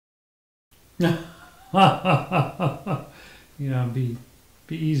Yeah, be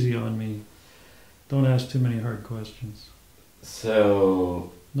easy on me. Don't ask too many hard questions.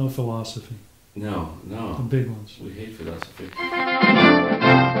 So... No philosophy. No. The big ones. We hate philosophy.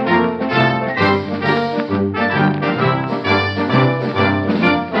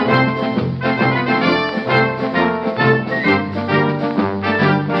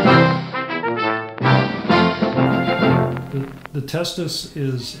 The testis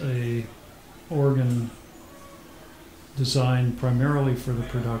is a organ designed primarily for the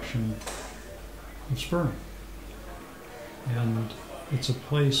production of sperm. And it's a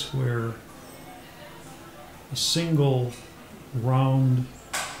place where a single round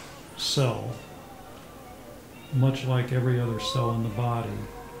cell, much like every other cell in the body,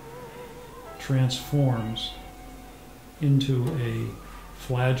 transforms into a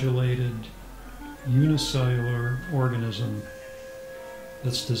flagellated unicellular organism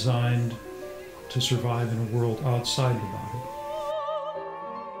that's designed to survive in a world outside the body.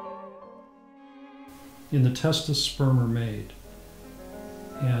 In the testis, sperm are made,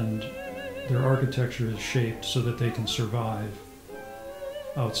 and their architecture is shaped so that they can survive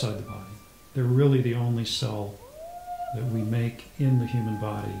outside the body. They're really the only cell that we make in the human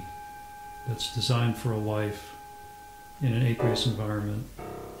body that's designed for a life in an aqueous environment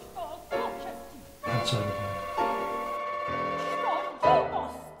outside the body.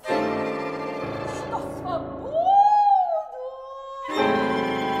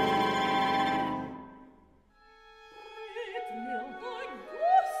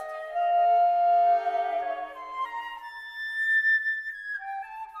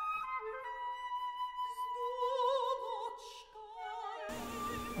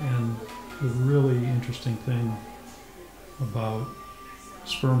 And the really interesting thing about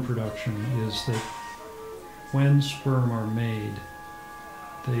sperm production is that when sperm are made,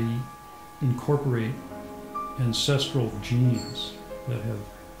 they incorporate ancestral genes that have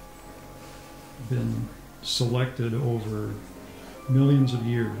been selected over millions of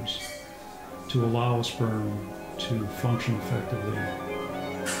years to allow a sperm to function effectively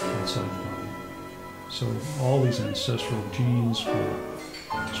outside the body. So all these ancestral genes for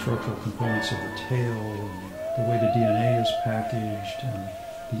structural components of the tail, and the way the DNA is packaged, and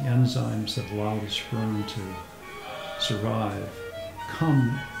the enzymes that allow the sperm to survive,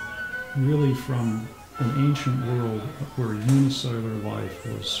 come really from an ancient world where unicellular life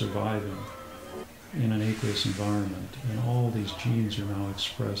was surviving in an aqueous environment, and all these genes are now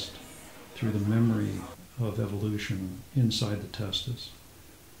expressed through the memory of evolution inside the testis.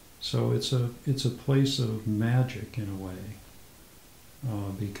 So it's a place of magic in a way,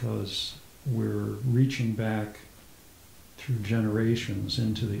 because we're reaching back through generations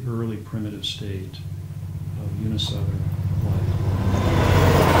into the early primitive state of unicellular life.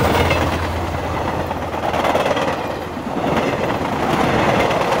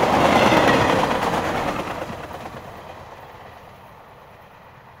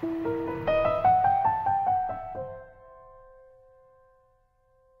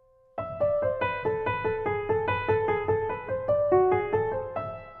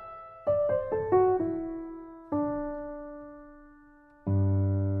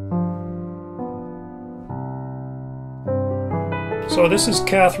 So this is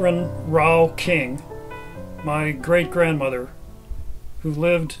Catherine Rao King, my great-grandmother, who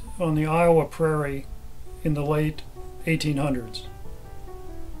lived on the Iowa prairie in the late 1800s.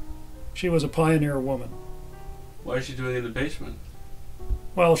 She was a pioneer woman. What is she doing in the basement?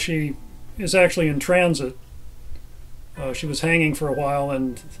 Well, she is actually in transit. She was hanging for a while,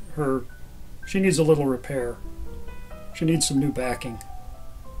 and she needs a little repair. She needs some new backing.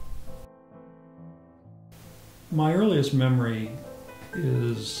 My earliest memory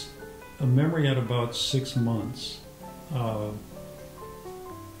is a memory at about 6 months.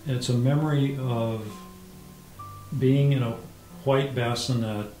 It's a memory of being in a white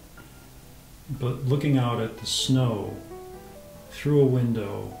bassinet, but looking out at the snow through a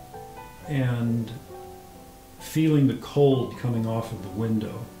window and feeling the cold coming off of the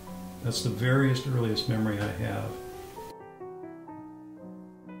window. That's the very earliest memory I have.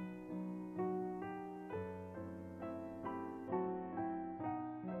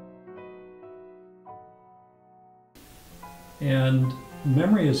 And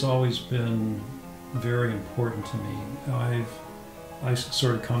memory has always been very important to me. I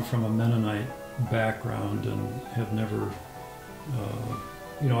sort of come from a Mennonite background and have never,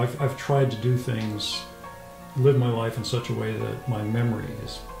 I've tried to do things, live my life in such a way that my memory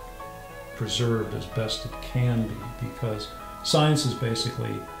is preserved as best it can be, because science is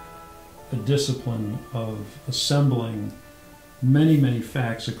basically a discipline of assembling many, many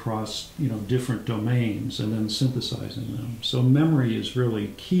facts across, different domains and then synthesizing them. So memory is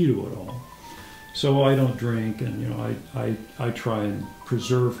really key to it all. So I don't drink, and I try and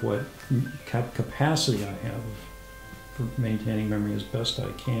preserve what capacity I have for maintaining memory as best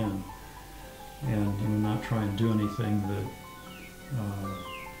I can, and not try and do anything that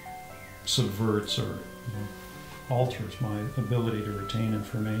subverts or alters my ability to retain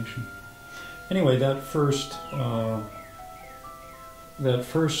information. Anyway, that first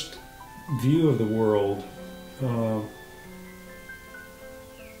view of the world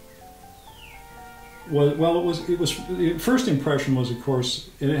the first impression was, of course,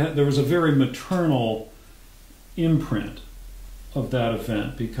 there was a very maternal imprint of that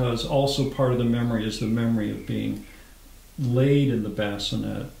event, because also part of the memory is the memory of being laid in the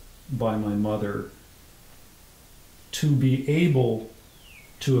bassinet by my mother to be able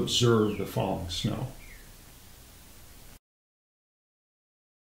to observe the falling snow.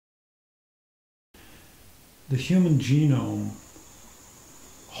 The human genome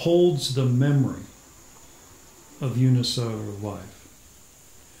holds the memory of unicellular life.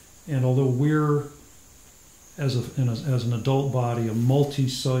 And although we're, as an adult body, a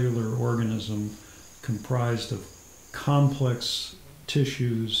multicellular organism comprised of complex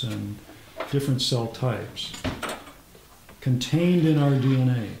tissues and different cell types, contained in our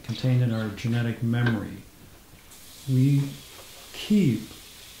DNA, contained in our genetic memory, we keep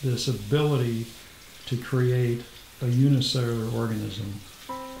this ability to create a unicellular organism,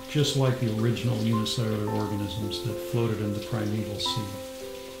 just like the original unicellular organisms that floated in the primeval sea.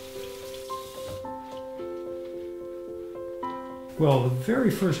 Well, the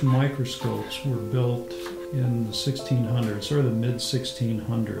very first microscopes were built in the 1600s, sort of the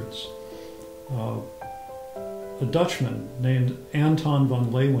mid-1600s. A Dutchman named Anton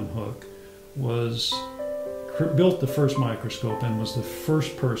van Leeuwenhoek built the first microscope and was the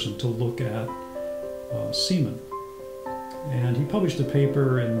first person to look at semen. And he published a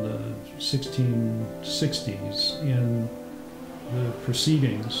paper in the 1660s in the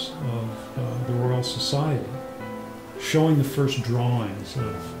Proceedings of the Royal Society, showing the first drawings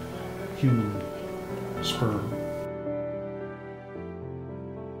of human sperm.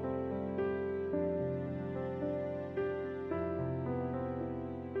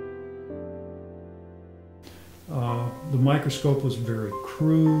 The microscope was very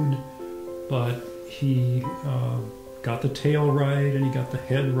crude, but he got the tail right and he got the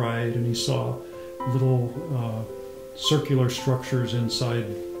head right, and he saw little circular structures inside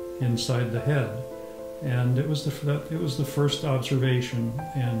the head. And it was the first observation,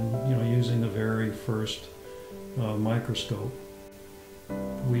 and using the very first microscope.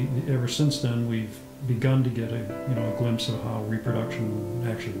 Ever since then we've begun to get a glimpse of how reproduction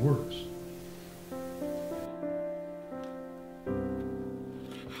actually works.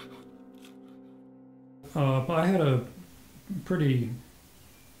 I had a pretty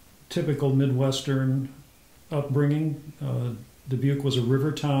typical Midwestern upbringing. Dubuque was a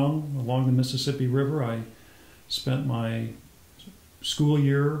river town along the Mississippi River. I spent my school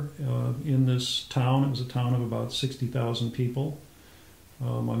year in this town. It was a town of about 60,000 people.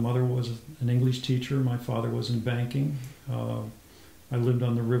 My mother was an English teacher. My father was in banking. I lived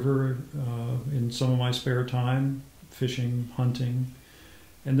on the river in some of my spare time, fishing, hunting.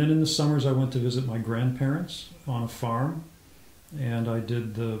 And then in the summers I went to visit my grandparents on a farm, and I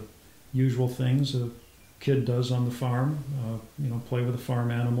did the usual things a kid does on the farm, play with the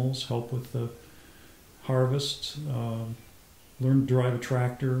farm animals, help with the harvest, learn to drive a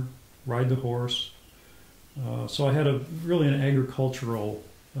tractor, ride the horse. So I had really an agricultural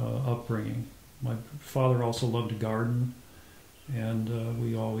upbringing. My father also loved to garden, and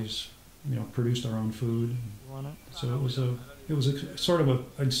we always produced our own food. So it was a sort of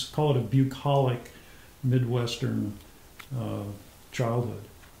I'd call it a bucolic Midwestern childhood.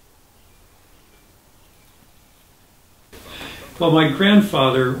 Well, my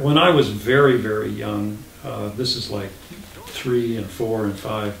grandfather, when I was very, very young, this is like 3 and 4 and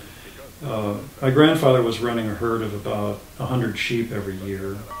 5, my grandfather was running a herd of about 100 sheep every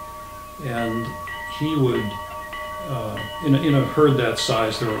year, and he would, in a herd that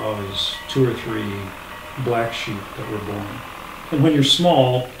size, there were always 2 or 3 black sheep that were born. And when you're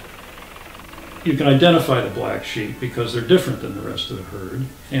small, you can identify the black sheep because they're different than the rest of the herd.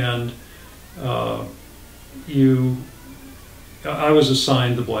 And I was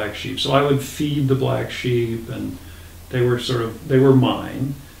assigned the black sheep, so I would feed the black sheep, and they were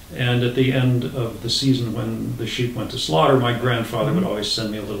mine. And at the end of the season, when the sheep went to slaughter, my grandfather would always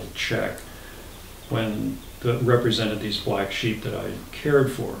send me a little check that represented these black sheep that I cared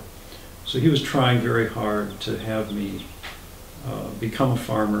for. So he was trying very hard to have me become a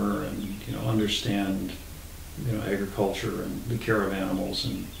farmer and understand agriculture and the care of animals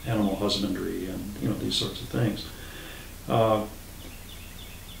and animal husbandry and these sorts of things.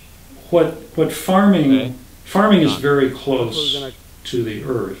 What farming is very close to the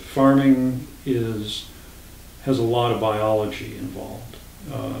earth. Farming has a lot of biology involved.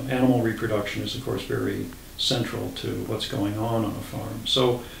 Animal reproduction is, of course, very central to what's going on a farm.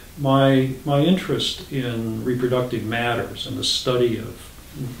 So my interest in reproductive matters and the study of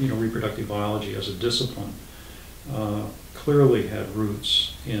reproductive biology as a discipline clearly had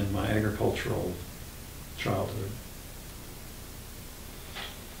roots in my agricultural childhood.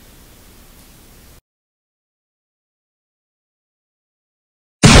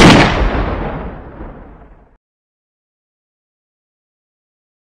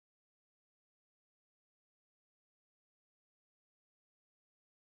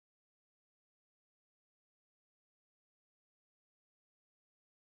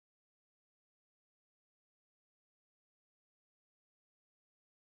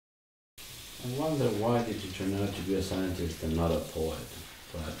 I wonder why did you turn out to be a scientist and not a poet?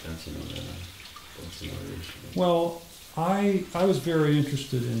 But that's another issue. Well, I was very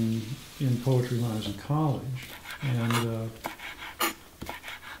interested in poetry when I was in college, and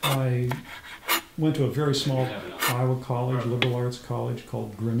I went to a very small Iowa college, liberal arts college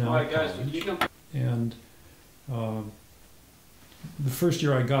called Grinnell College. And the first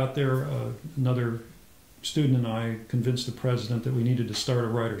year I got there, another student and I convinced the president that we needed to start a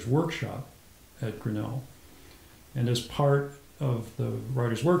writer's workshop at Grinnell. And as part of the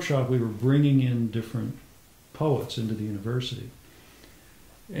writer's workshop, we were bringing in different poets into the university.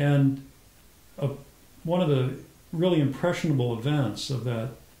 And one of the really impressionable events of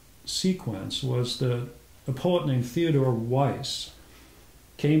that sequence was that a poet named Theodore Weiss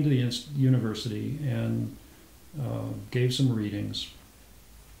came to the university and gave some readings.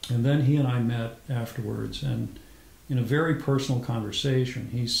 And then he and I met afterwards, and in a very personal conversation,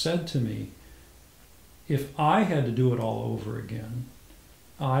 he said to me, if I had to do it all over again,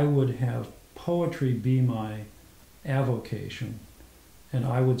 I would have poetry be my avocation, and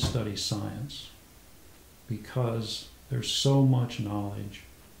I would study science, because there's so much knowledge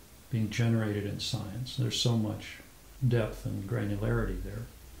being generated in science. There's so much depth and granularity there.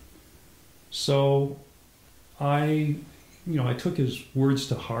 So I took his words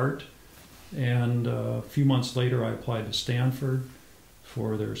to heart, and a few months later I applied to Stanford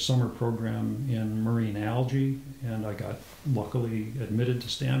for their summer program in marine algae, and I got luckily admitted to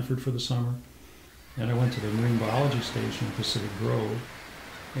Stanford for the summer. And I went to the marine biology station in Pacific Grove,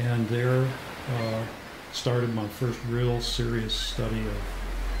 and there started my first real serious study of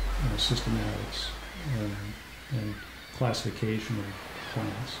systematics and classification of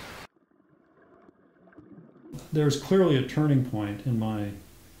plants. There's clearly a turning point in my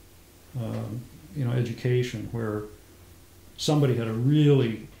education where somebody had a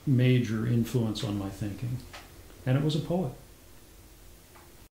really major influence on my thinking, and it was a poet.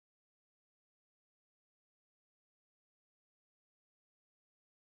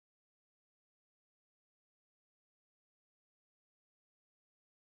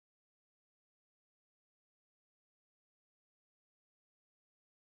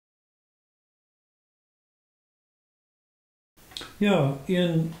 Yeah,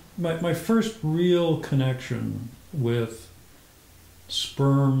 in my first real connection with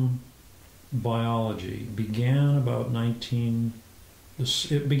sperm biology began about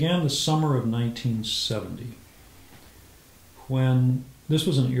it began the summer of 1970, when this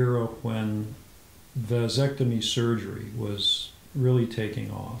was an era when vasectomy surgery was really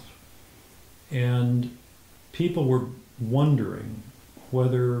taking off, and people were wondering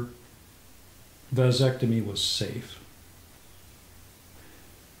whether vasectomy was safe.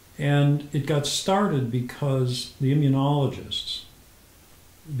 And it got started because the immunologists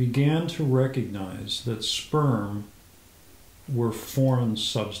began to recognize that sperm were foreign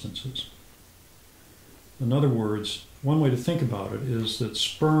substances. In other words, one way to think about it is that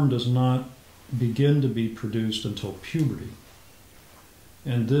sperm does not begin to be produced until puberty.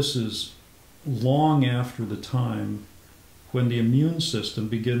 And this is long after the time when the immune system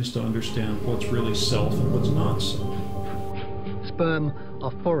begins to understand what's really self and what's not self. Sperm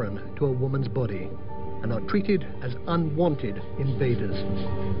are foreign to a woman's body and are treated as unwanted invaders.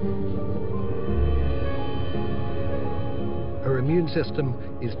 Her immune system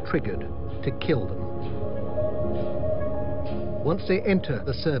is triggered to kill them. Once they enter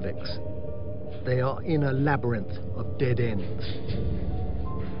the cervix, they are in a labyrinth of dead ends,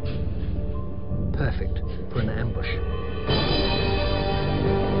 perfect for an ambush.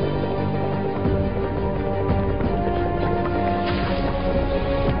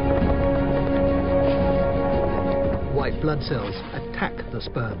 white blood cells attack the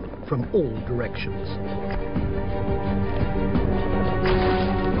sperm from all directions.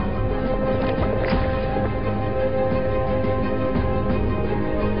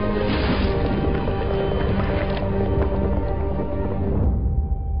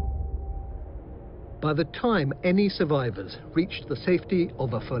 By the time any survivors reached the safety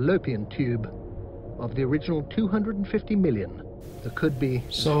of a fallopian tube, of the original 250 million, there could be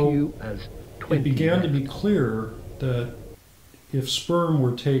as few as 20 It began left. to be clear that if sperm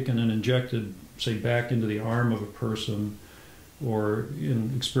were taken and injected, say, back into the arm of a person, or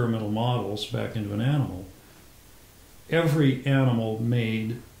in experimental models back into an animal, every animal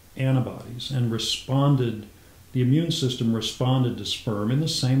made antibodies and responded. The immune system responded to sperm in the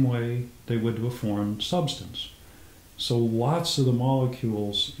same way they would to a foreign substance. So lots of the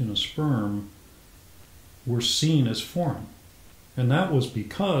molecules in a sperm were seen as foreign. And that was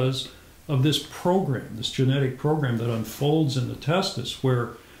because of this program, this genetic program that unfolds in the testis, where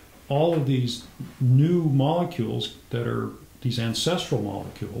all of these new molecules that are these ancestral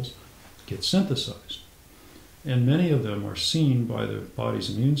molecules get synthesized. And many of them are seen by the body's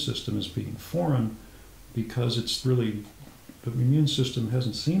immune system as being foreign, because it's really, the immune system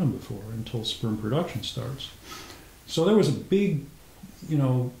hasn't seen them before until sperm production starts. So there was a big,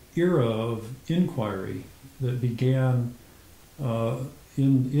 era of inquiry that began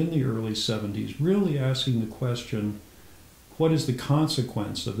in the early 70s, really asking the question, what is the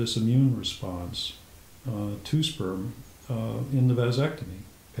consequence of this immune response to sperm in the vasectomy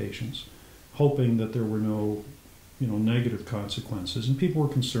patients, hoping that there were no negative consequences. And people were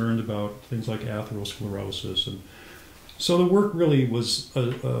concerned about things like atherosclerosis. And so the work really was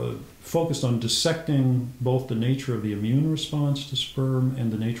focused on dissecting both the nature of the immune response to sperm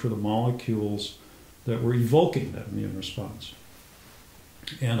and the nature of the molecules that were evoking that immune response.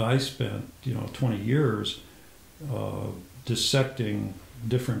 And I spent, 20 years dissecting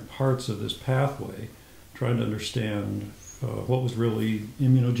different parts of this pathway, trying to understand what was really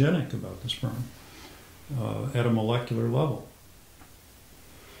immunogenic about the sperm. At a molecular level.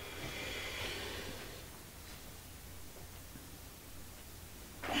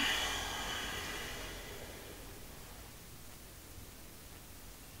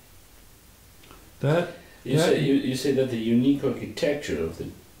 You say that the unique architecture of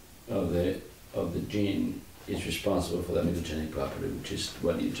the gene is responsible for the immunogenic property, which is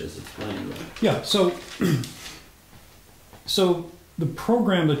what you just explained, right? Yeah. So the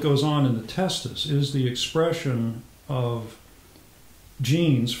program that goes on in the testis is the expression of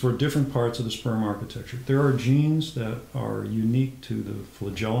genes for different parts of the sperm architecture. There are genes that are unique to the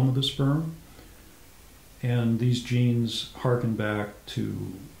flagellum of the sperm, and these genes harken back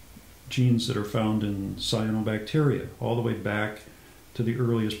to genes that are found in cyanobacteria, all the way back to the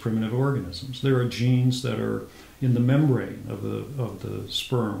earliest primitive organisms. There are genes that are in the membrane of the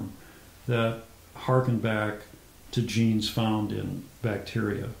sperm that harken back to genes found in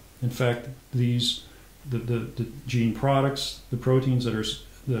bacteria. In fact, the gene products, the proteins that are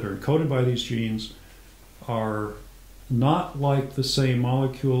encoded by these genes, are not like the same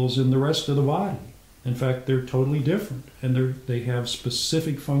molecules in the rest of the body. In fact, they're totally different, and they have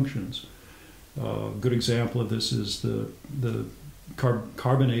specific functions. A good example of this is the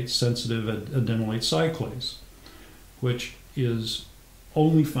carbonate-sensitive adenylate cyclase, which is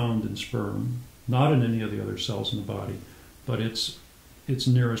only found in sperm, not in any of the other cells in the body, but its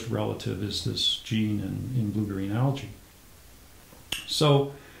nearest relative is this gene in blue-green algae.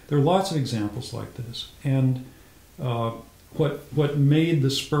 So there are lots of examples like this, and what made the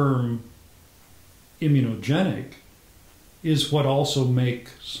sperm immunogenic is what also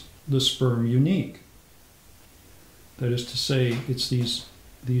makes the sperm unique. That is to say, it's these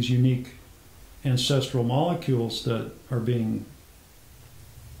unique ancestral molecules that are being,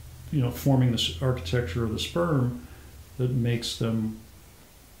 forming the architecture of the sperm that makes them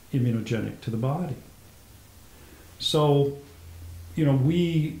immunogenic to the body. So,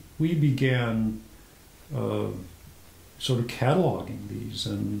 we began sort of cataloging these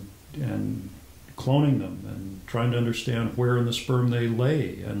and cloning them and trying to understand where in the sperm they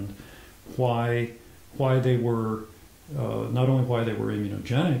lay and why they were, not only why they were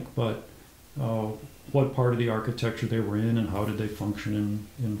immunogenic, but what part of the architecture they were in and how did they function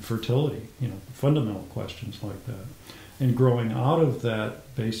in fertility, fundamental questions like that. And growing out of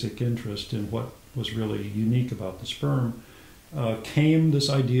that basic interest in what was really unique about the sperm came this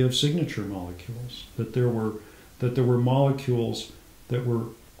idea of signature molecules, that there were molecules that were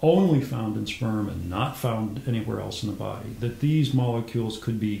only found in sperm and not found anywhere else in the body, that these molecules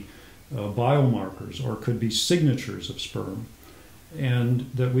could be biomarkers or could be signatures of sperm, and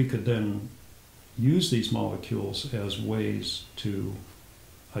that we could then use these molecules as ways to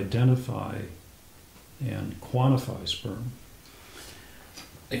identify and quantify sperm.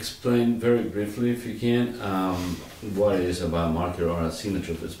 Explain very briefly, if you can, what is a biomarker or a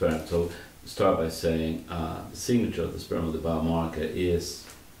signature of the sperm. So start by saying the signature of the sperm of the biomarker is...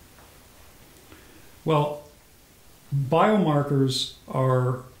 Well, biomarkers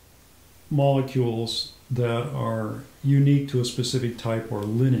are molecules that are unique to a specific type or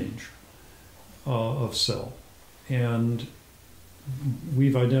lineage of cell. And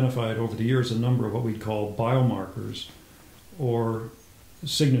we've identified over the years a number of what we call biomarkers or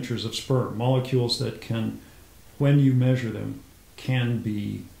signatures of sperm, molecules that can, when you measure them, can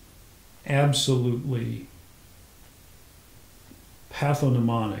be absolutely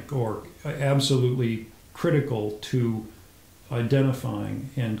pathognomonic or absolutely critical to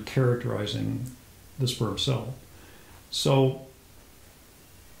identifying and characterizing the sperm cell. So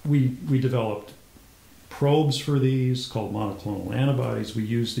we developed probes for these called monoclonal antibodies. We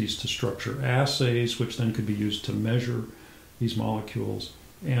use these to structure assays, which then could be used to measure these molecules.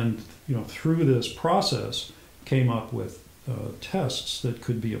 And through this process came up with tests that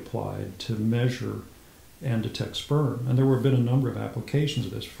could be applied to measure and detect sperm. And there have been a number of applications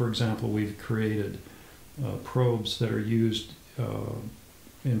of this. For example, we've created probes that are used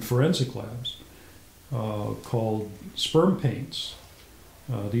in forensic labs called sperm paints.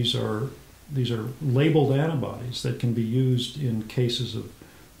 These are labeled antibodies that can be used in cases of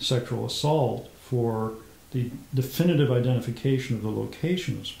sexual assault for the definitive identification of the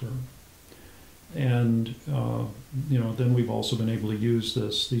location of sperm. And then we've also been able to use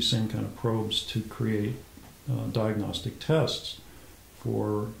these same kind of probes to create diagnostic tests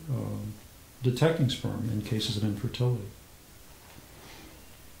for detecting sperm in cases of infertility.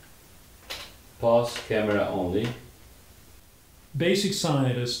 Pause, camera only. Basic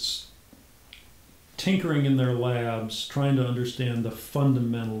scientists tinkering in their labs, trying to understand the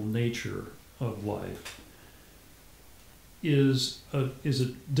fundamental nature of life, is a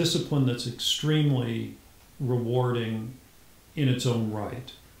discipline that's extremely rewarding in its own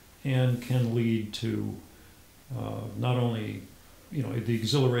right, and can lead to not only the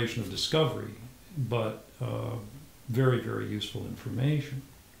exhilaration of discovery, but very, very useful information.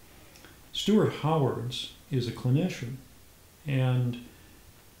 Stuart Howards is a clinician, and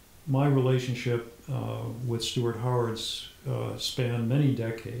my relationship with Stuart Howards spanned many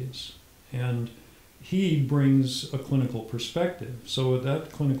decades, and he brings a clinical perspective. So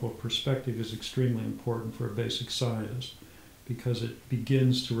that clinical perspective is extremely important for a basic scientist, because it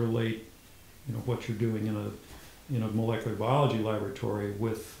begins to relate what you're doing in a molecular biology laboratory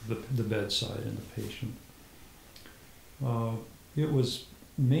with the bedside and the patient. It was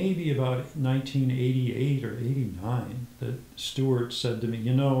maybe about 1988 or 89 that Stuart said to me,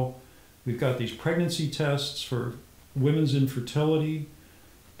 we've got these pregnancy tests for women's infertility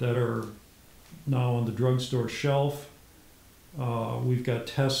that are now on the drugstore shelf. We've got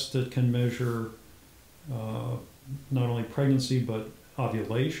tests that can measure not only pregnancy but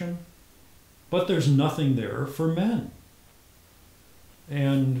ovulation, but there's nothing there for men.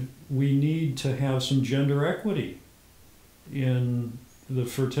 And we need to have some gender equity in the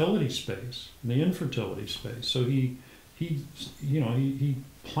fertility space, in the infertility space. So he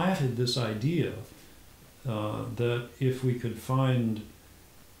planted this idea that if we could find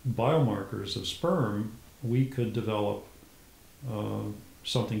biomarkers of sperm, we could develop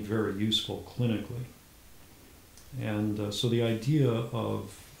something very useful clinically. And so the idea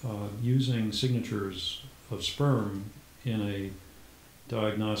of using signatures of sperm in a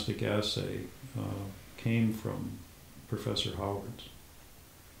diagnostic assay came from Professor Howards.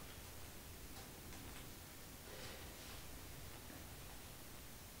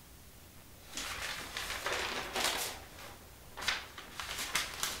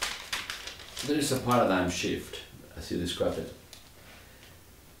 There is a paradigm shift, as you described it,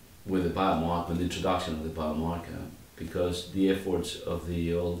 with the biomarker, with the introduction of the biomarker, because the efforts of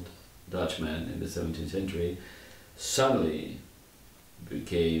the old Dutchmen in the 17th century suddenly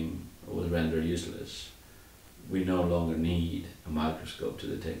was rendered useless. We no longer need a microscope to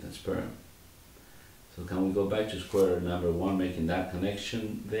detect the sperm. So can we go back to square number one, making that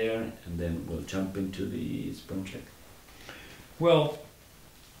connection there, and then we'll jump into the sperm check? Well,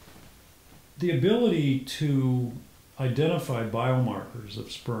 the ability to identify biomarkers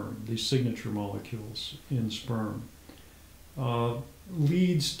of sperm, these signature molecules in sperm,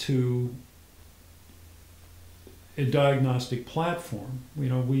 leads to a diagnostic platform.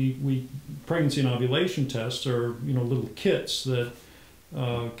 Pregnancy and ovulation tests are little kits that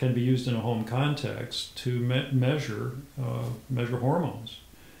can be used in a home context to measure hormones,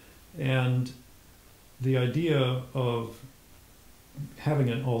 and the idea of having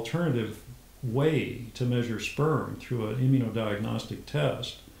an alternative way to measure sperm through an immunodiagnostic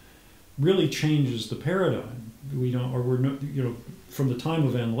test really changes the paradigm. We don't, or we're not, you know, from the time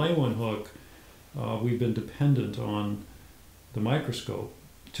of Van Leeuwenhoek, we've been dependent on the microscope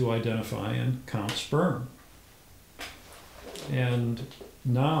to identify and count sperm. And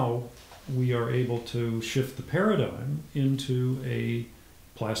now we are able to shift the paradigm into a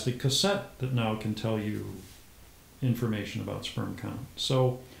plastic cassette that now can tell you information about sperm count.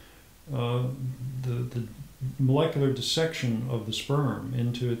 So the molecular dissection of the sperm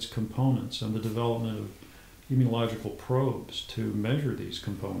into its components and the development of immunological probes to measure these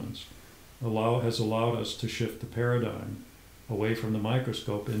components has allowed us to shift the paradigm away from the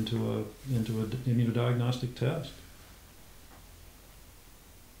microscope into an immunodiagnostic test.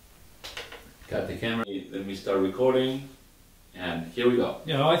 Got the camera. Let me start recording, and here we go.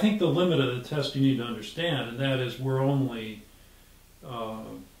 Yeah, I think the limit of the test you need to understand, and that is we're only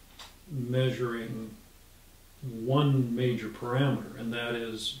measuring one major parameter, and that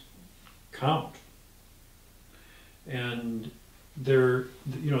is count. And there,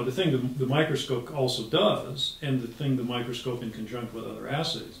 you know, the thing the microscope also does, and the thing the microscope in conjunction with other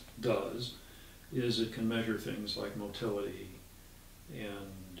assays does, is it can measure things like motility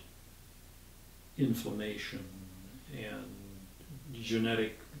and inflammation and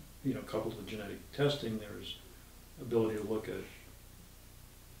genetic, you know, coupled with genetic testing, there's ability to look at,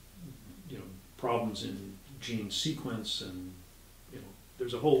 you know, problems in gene sequence, and, you know,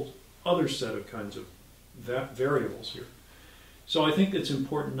 there's a whole other set of kinds of variables here. So I think it's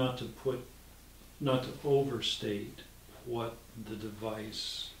important not to overstate what the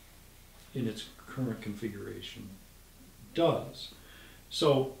device in its current configuration does.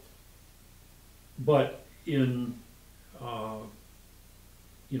 So, but in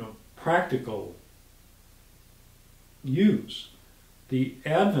you know, practical use, the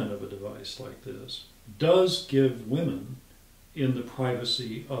advent of a device like this does give women, in the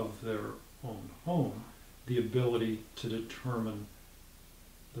privacy of their own home, the ability to determine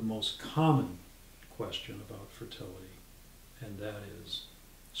the most common question about fertility, and that is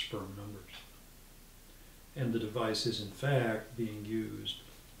sperm numbers. And the device is in fact being used,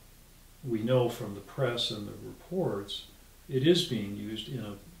 we know from the press and the reports, it is being used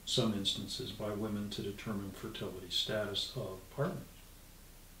in some instances by women to determine fertility status of partners.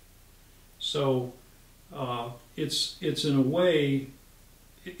 So it's in a way,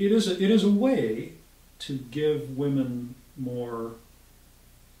 it is a way to give women more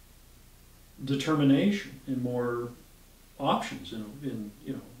determination and more options, in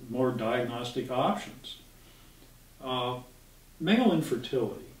you know, more diagnostic options. Male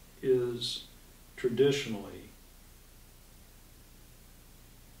infertility is traditionally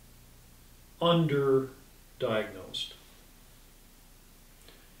underdiagnosed.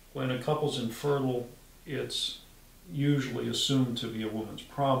 When a couple's infertile, it's usually assumed to be a woman's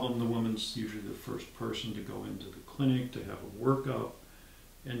problem. The woman's usually the first person to go into the clinic to have a workup,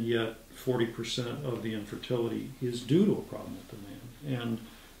 and yet 40% of the infertility is due to a problem with the man. And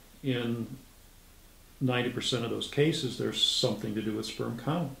in 90% of those cases, there's something to do with sperm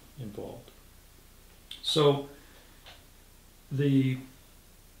count involved. So the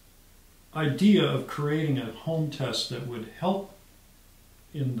idea of creating a home test that would help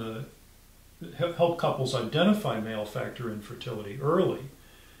couples identify male factor infertility early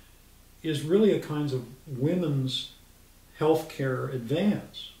is really a kind of women's healthcare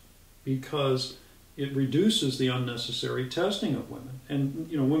advance, because it reduces the unnecessary testing of women. And,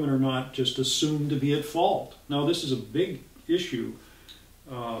 you know, women are not just assumed to be at fault. Now, this is a big issue,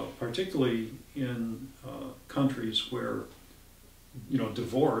 particularly in countries where, you know,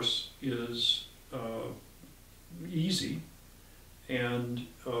 divorce is easy, and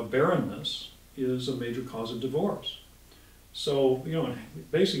barrenness is a major cause of divorce. So, you know,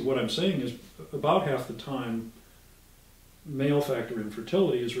 basically what I'm saying is about half the time male factor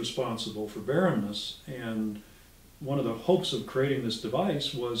infertility is responsible for barrenness, and one of the hopes of creating this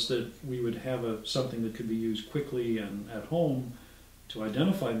device was that we would have something that could be used quickly and at home to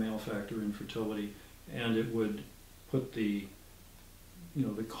identify male factor infertility, and it would put the, you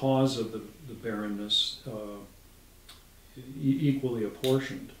know, the cause of the barrenness equally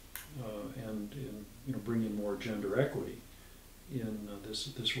apportioned, and you know, bring in more gender equity in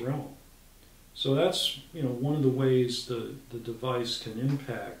this realm. So that's, you know, one of the ways the device can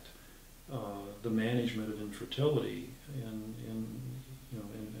impact the management of infertility in you know,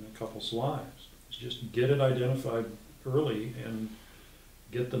 in a couple's lives. It's just get it identified early and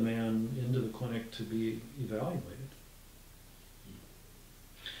get the man into the clinic to be evaluated.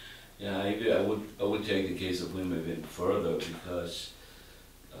 Yeah, I agree. I would take the case of women even further because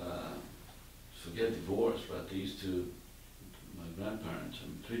forget divorce, but they used to, my grandparents,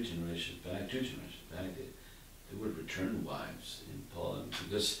 two generations back, they would return wives in Poland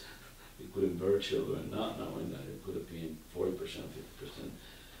because they couldn't bear children, not knowing that it could have been 40%, 50%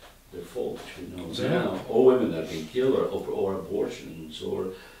 their fault, which we know now. Or women that have been killed, or abortions,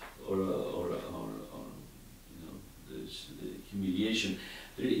 or you know, this, the humiliation.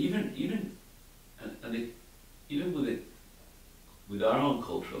 Even with our own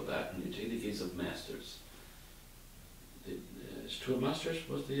cultural background, you take the case of Masters. Stuart Masters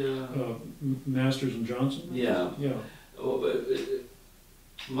was the Masters and Johnson. Yeah. Yeah.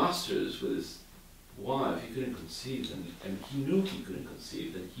 Masters with his wife, he couldn't conceive, and he knew he couldn't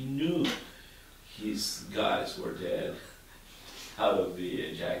conceive, and he knew his guys were dead out of the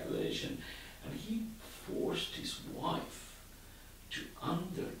ejaculation, and he forced his wife to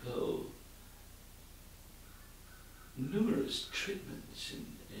undergo numerous treatments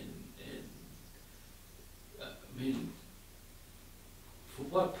and I mean, for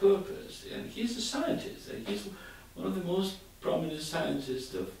what purpose? And he's a scientist, and he's one of the most prominent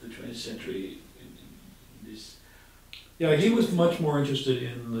scientists of the 20th century in this. Yeah, he was much more interested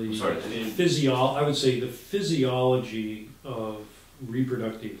in the I would say the physiology of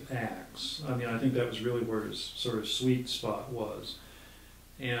reproductive acts. I mean, I think that was really where his sort of sweet spot was.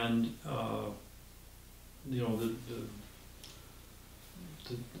 And you know,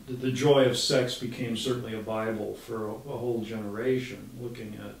 the joy of sex became certainly a Bible for a whole generation,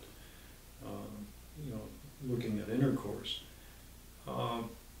 looking at you know, looking at intercourse.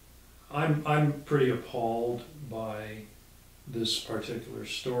 I'm pretty appalled by this particular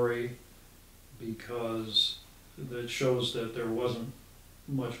story because it shows that there wasn't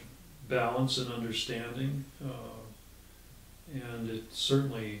much balance and understanding, and it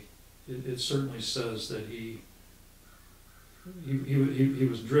certainly says that he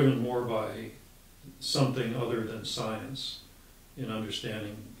was driven more by something other than science in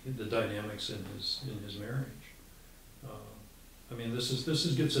understanding the dynamics in his marriage. I mean, this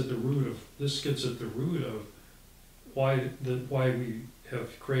gets at the root of why we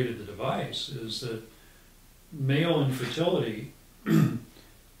have created the device, is that male infertility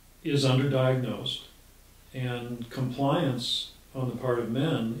is underdiagnosed, and compliance on the part of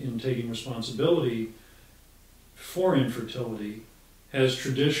men in taking responsibility for infertility has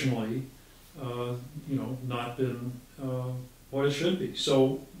traditionally, you know, not been what it should be.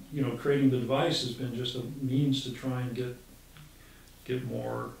 So, you know, creating the device has been just a means to try and get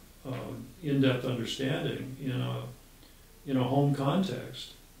more in-depth understanding in a home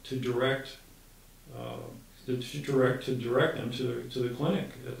context to direct them to the clinic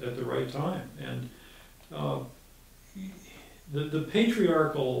at the right time. And the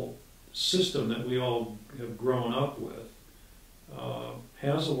patriarchal system that we all have grown up with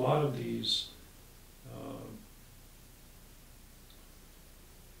has a lot of these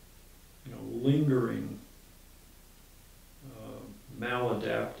you know, lingering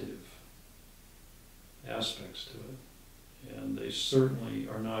maladaptive aspects to it, and they certainly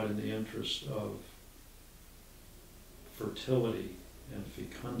are not in the interest of fertility and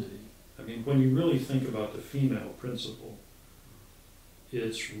fecundity. I mean, when you really think about the female principle,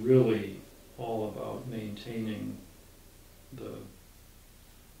 it's really all about maintaining the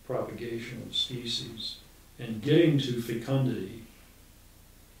propagation of species, and getting to fecundity,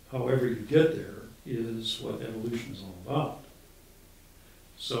 however you get there, is what evolution is all about.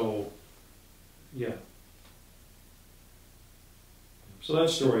 So, yeah. So that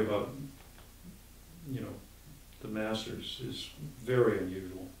story about, you know, the Masters is very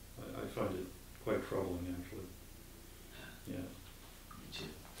unusual. I find it quite troubling, actually. Yeah. Me too.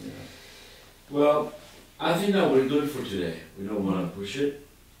 Yeah. Well, I think that we're good for today. We don't want to push it.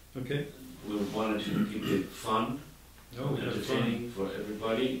 Okay. We wanted to keep it fun, entertaining for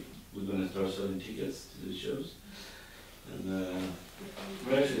everybody. We're going to start selling tickets to the shows. And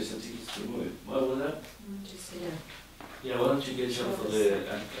we're actually selling tickets to the movie. What was that? Yeah, why don't you get some for the,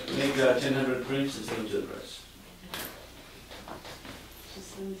 make 1,000 prints and send them to the press.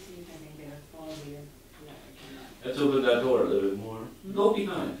 Just let me see if I can get a follow here. No, I cannot. Let's open that door a little bit more. Go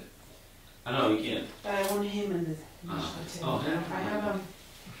behind. I know you can't. But I want him in this. Oh, him? I have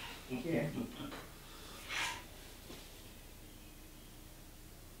him here.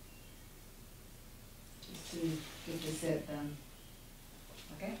 Just to get the set done.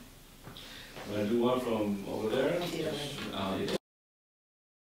 Okay? Want to do one from over there? I did already. You did?